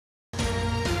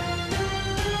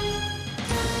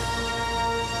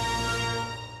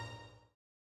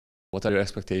What are your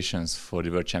expectations for the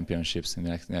World Championships in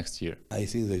the next year? I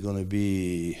think they're going to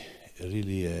be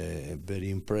really very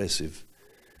impressive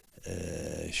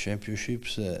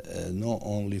championships, not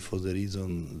only for the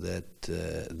reason that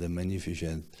the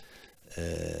magnificent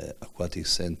aquatic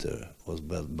center was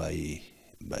built by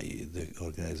the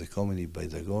Organising Committee, by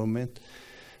the government,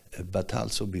 but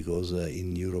also because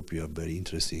in Europe you are very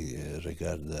interested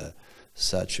regarding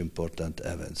such important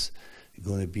events. It's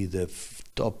going to be the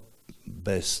top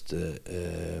best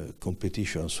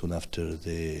competition soon after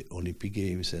the Olympic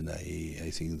Games, and I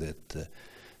think that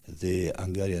the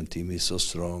Hungarian team is so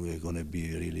strong. It's going to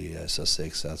be really a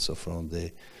success also from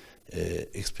the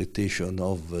expectation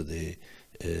of the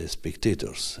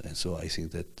spectators, and so I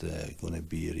think that it's going to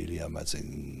be really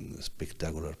amazing,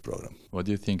 spectacular program. What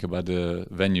do you think about the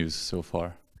venues so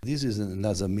far? This is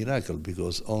another miracle,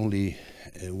 because only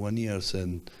 1 year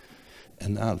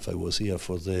and a half I was here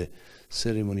for the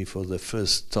ceremony for the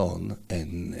first stone,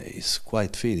 and it's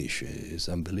quite finished. It's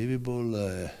unbelievable.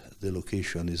 The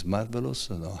location is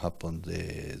marvelous, up on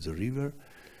the river,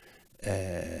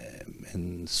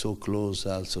 and so close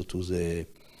also to the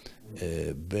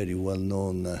very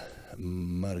well-known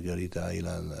Margarita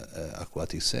Island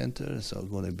Aquatic Center. So it's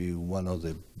going to be one of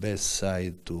the best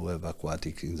sites to have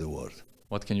aquatic in the world.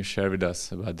 What can you share with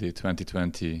us about the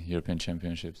 2020 European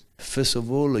Championships? First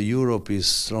of all, Europe is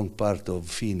strong part of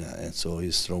FINA, and so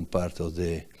is strong part of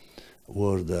the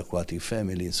World Aquatic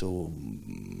family. So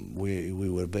we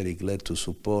were very glad to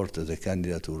support the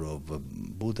candidature of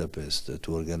Budapest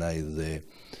to organize the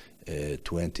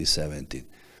 2017.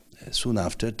 Soon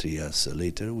after, 3 years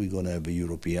later, we're going to have a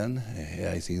European.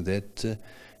 I think that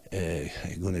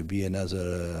it's going to be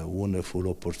another wonderful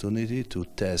opportunity to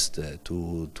test,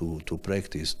 to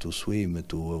practice, to swim,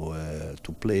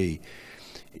 to play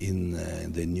in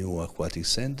the new aquatic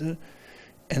center.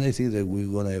 And I think that we're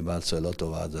going to have also a lot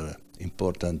of other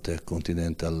important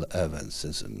continental events.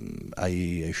 I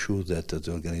am sure that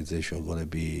the organization is going to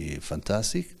be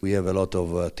fantastic. We have a lot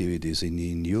of activities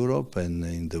in Europe and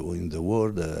in the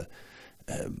world.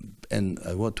 And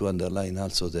I want to underline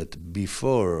also that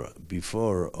before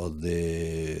of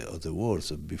the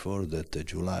Worlds, before that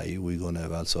July, we're going to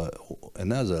have also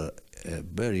another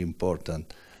very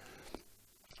important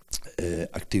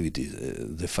activity,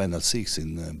 the final 6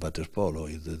 in water polo,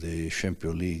 the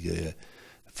Champions League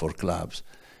for clubs.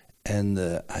 And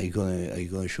I'm going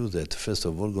to show that first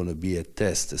of all going to be a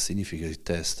test, a significant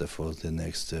test for the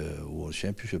next World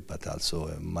Championship, but also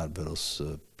a marvelous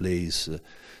place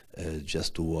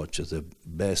just to watch the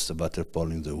best water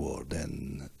polo in the world.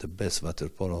 And the best water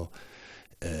polo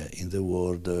in the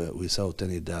world, without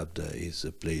any doubt, is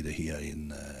played here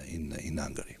in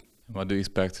Hungary. What do you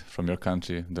expect from your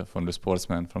country, from the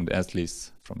sportsmen, from the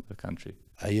athletes from the country?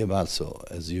 I am also,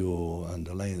 as you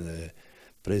underlined, the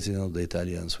president of the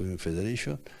Italian Swimming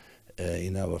Federation.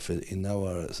 In our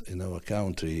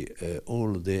country,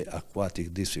 all the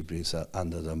aquatic disciplines are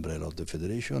under the umbrella of the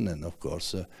federation, and of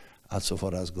course, also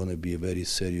for us, going to be a very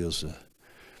serious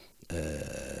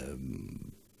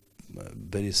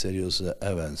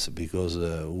events, because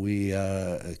we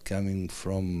are coming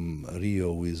from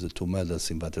Rio with 2 medals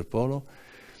in water polo,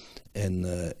 and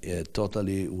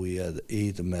totally we had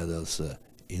 8 medals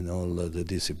in all the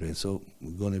disciplines. So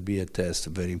it's going to be a test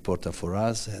very important for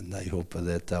us, and I hope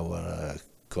that our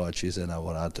coaches and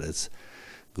our athletes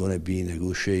going to be in a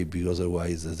good shape, because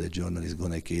otherwise the journal is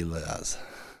going to kill us.